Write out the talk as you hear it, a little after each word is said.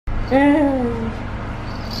Yeah.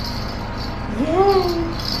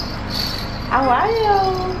 How are you?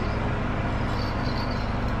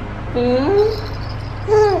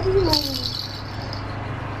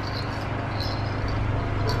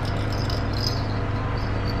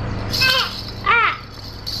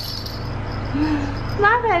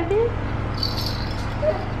 My baby.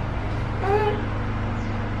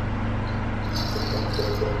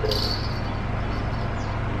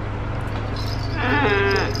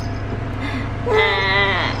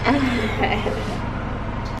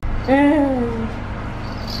 Yeah.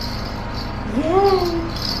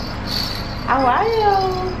 How are you?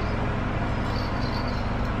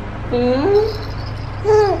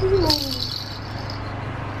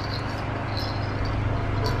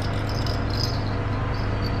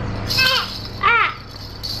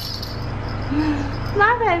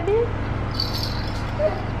 My baby.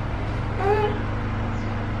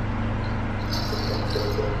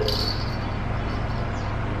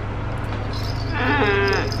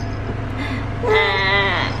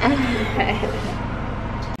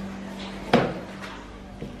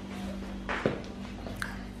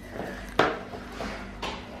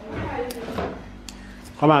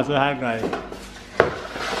 Come on, say hi, guys.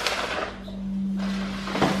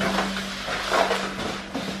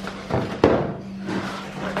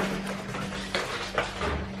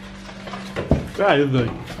 What are you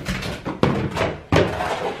doing?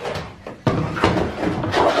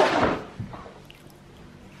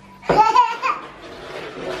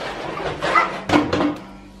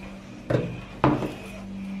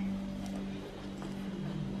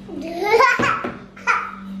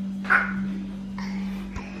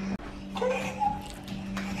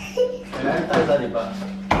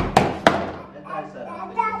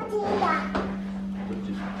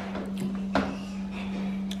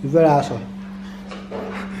 Very awesome.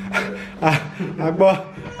 Agbo.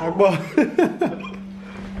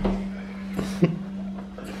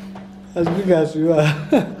 As big as you are.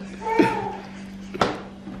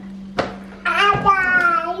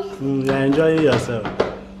 You're enjoying yourself.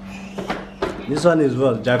 This one is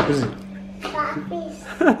what? Jacuzzi.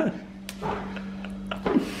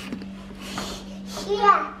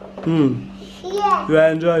 You are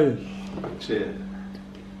enjoying. Cheers.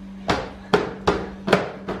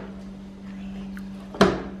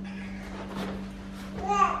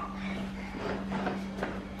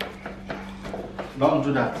 Don't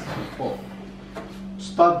do that. Oh.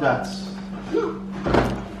 Stop that.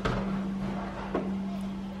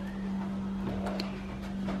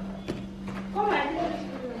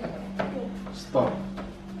 Stop.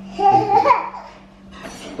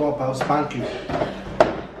 Stop, I'll spank you.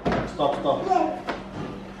 Stop.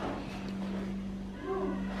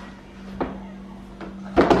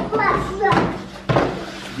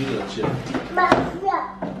 Give it a chill.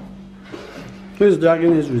 Who is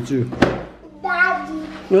dragging this with you? Daddy.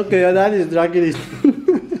 Okay, your daddy is dragging it.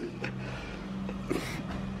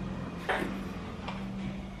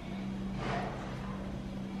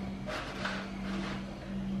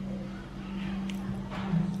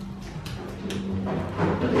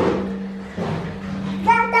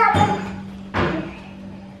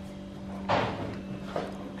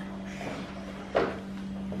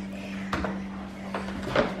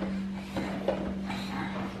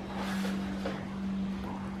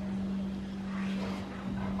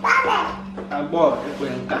 Agbo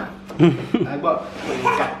ekwenka. Agbo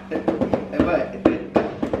ekwenka. Agbo ekwenka. Agbo ekwenka.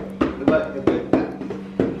 Agbo ekwenka.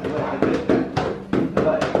 Agbo ekwenka.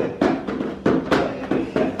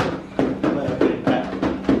 Agbo ekwenka. Agbo ekwenka.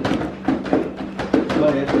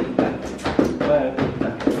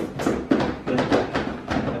 Agbo ekwenka. Agbo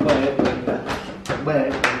ekwenka. Agbo ekwenka.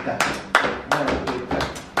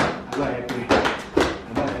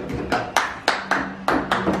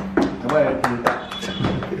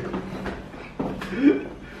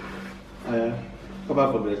 Come back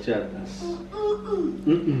from the chair.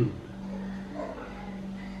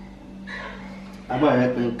 Abaya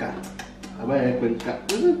penka. Abaya penka.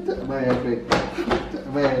 Abaya penka.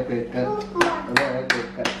 Abaya penka. Abaya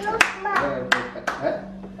penka. Abaya penka.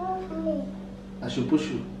 I should push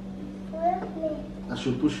you. I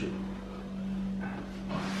should push you.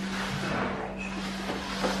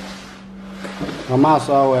 Mama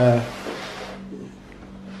saw where.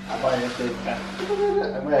 Abaya penka.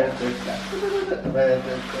 Abaya penka. Abaya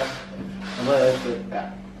penka. Abaya penka.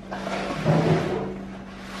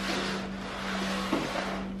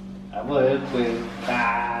 Abaya penka.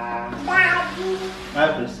 Daddy. My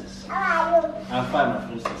princess. How are you? I'm fine, my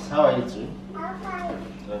princess. How are you too? I'm fine.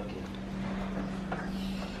 Okay.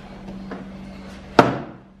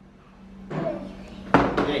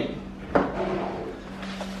 Hey.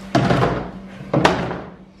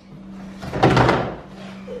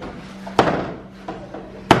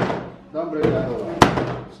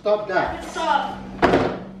 Stop that. Stop.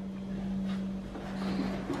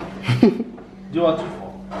 Do you want to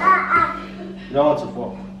fall? You don't want to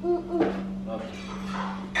fall? Okay.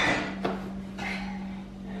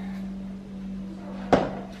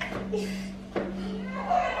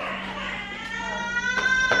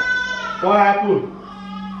 What happened?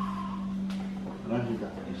 Don't do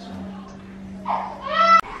that.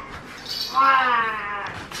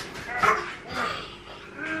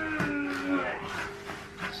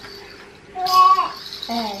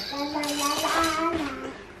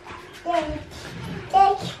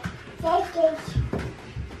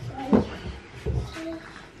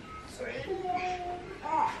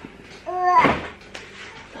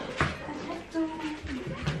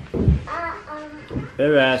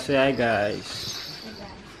 Very say hi guys.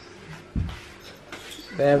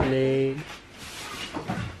 Beverly.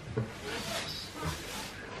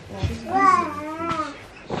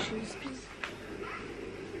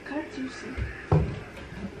 Can't you see?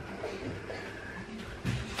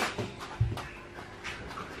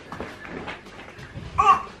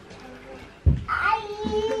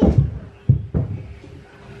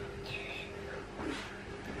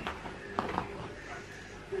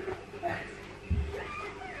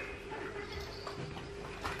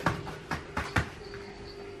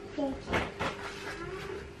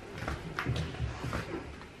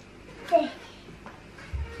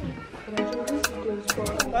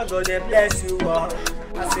 God go dey bless you all.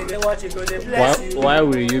 As you dey watch it, go dey bless you. Why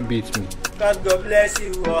will you beat me? God go bless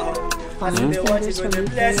you all. As you dey watch it, go dey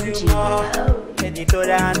bless you more.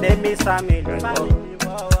 Editorial and them miss family.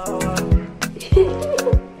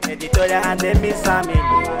 Editorial and them miss family.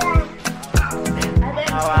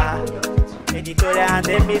 Our editorial and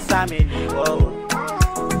them miss family.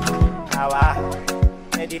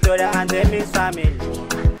 Our editorial and them miss family.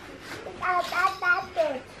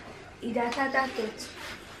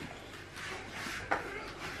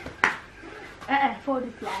 Fold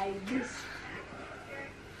it like this.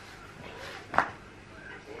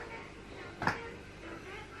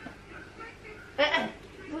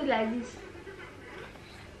 Fold it like this.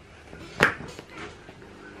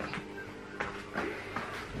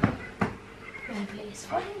 And place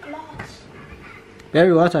folding clothes.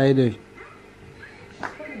 Baby, what are you doing?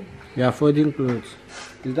 You are folding clothes.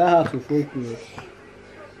 Is that how to fold clothes?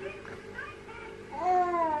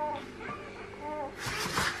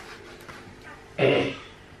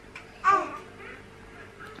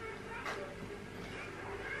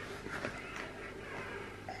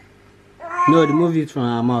 No, remove it from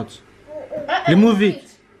her mouth. Remove it.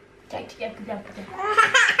 You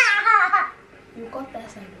cut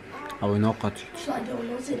that side. I will not cut it. So I don't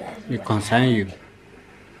know that. It concerns you.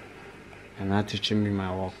 You're not teaching me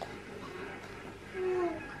my work.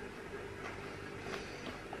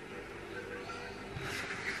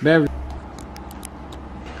 Baby.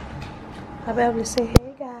 I'll be able to say,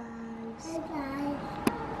 hey guys,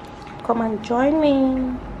 come and join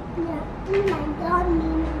me.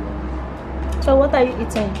 So what are you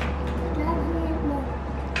eating?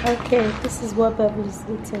 Okay, this is what Beverly is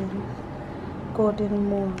eating. Golden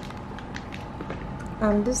Moon.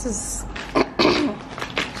 And this is,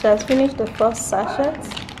 she has finished the first sachet.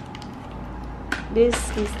 This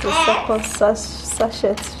is the second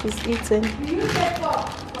sachet she's eating.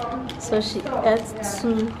 So she ate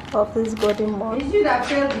 2 of this Golden Moon. You should have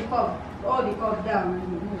filled the cup, all the cup down and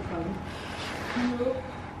you move.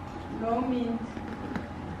 No means.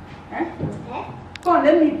 Eh? Come on,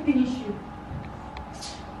 let me finish you.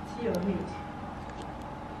 See your meat.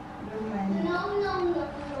 Don't mind me.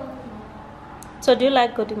 So do you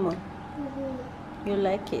like Golden Moon? You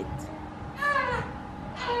like it?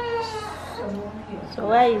 So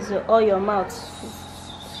why is all your mouth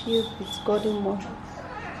filled with Golden Moon?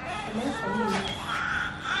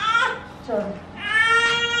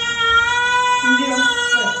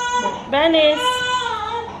 Bernice,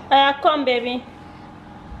 come baby.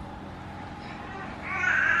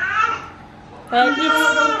 Eat.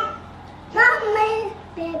 Mommy,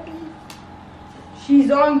 baby. She's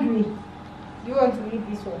hungry. Do you want to eat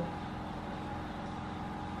this one?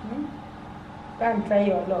 Go and try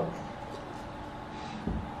your luck.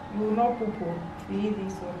 You will not poop to eat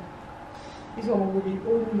this one. This one will be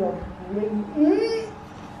only your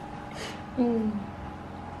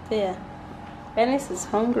Yeah. Bernice is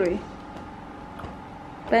hungry.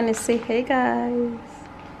 Bernice, say hey guys.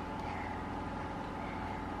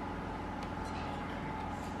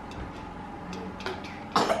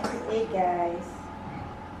 Hey guys.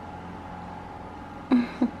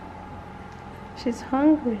 She's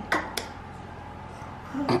hungry.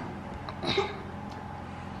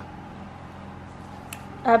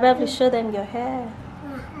 I'll be able to show them your hair.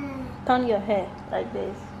 turn your hair like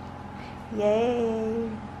this. Yay!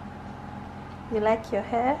 You like your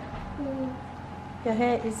hair? Your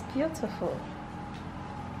hair is beautiful.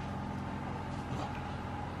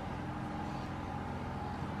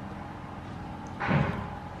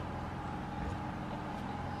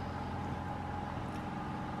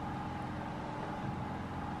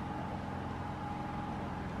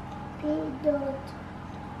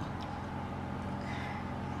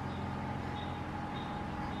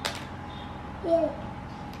 Yeah.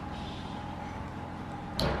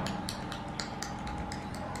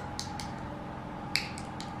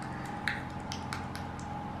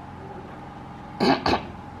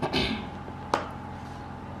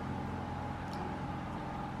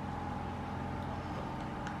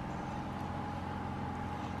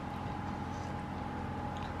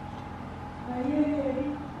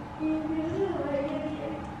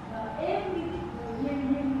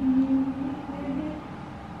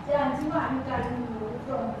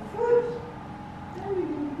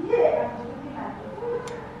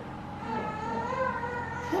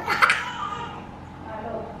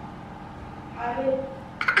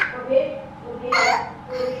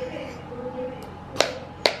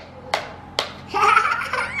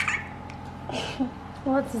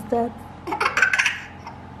 What is that?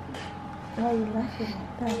 Why are you laughing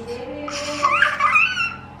like that?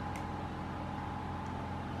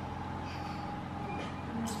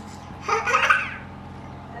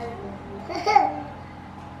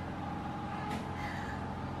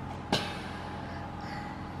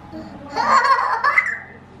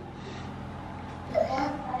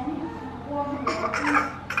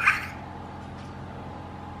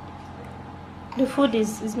 The food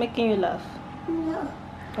is making you laugh. No.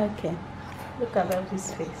 Okay. Look at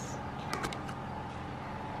Belgy's face.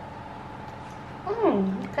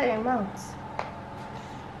 Look at your mouth.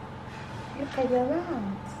 Look at your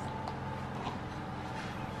mouth.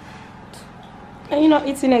 Are you not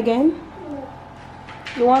eating again? No.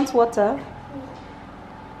 You want water?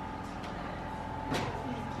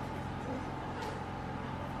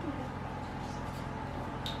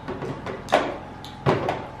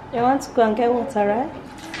 You want to go and get water, right?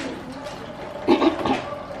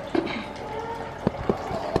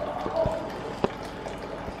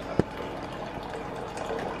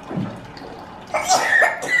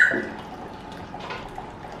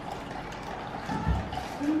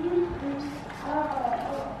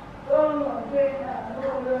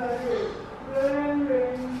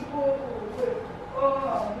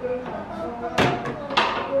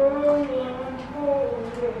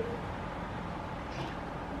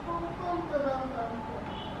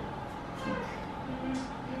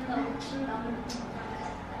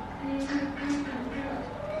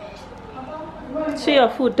 See your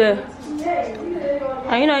food there.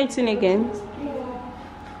 Are you not eating again?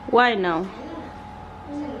 Why now?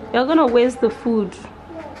 You're gonna waste the food.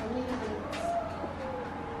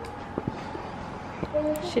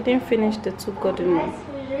 She didn't finish the 2 golden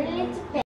ones.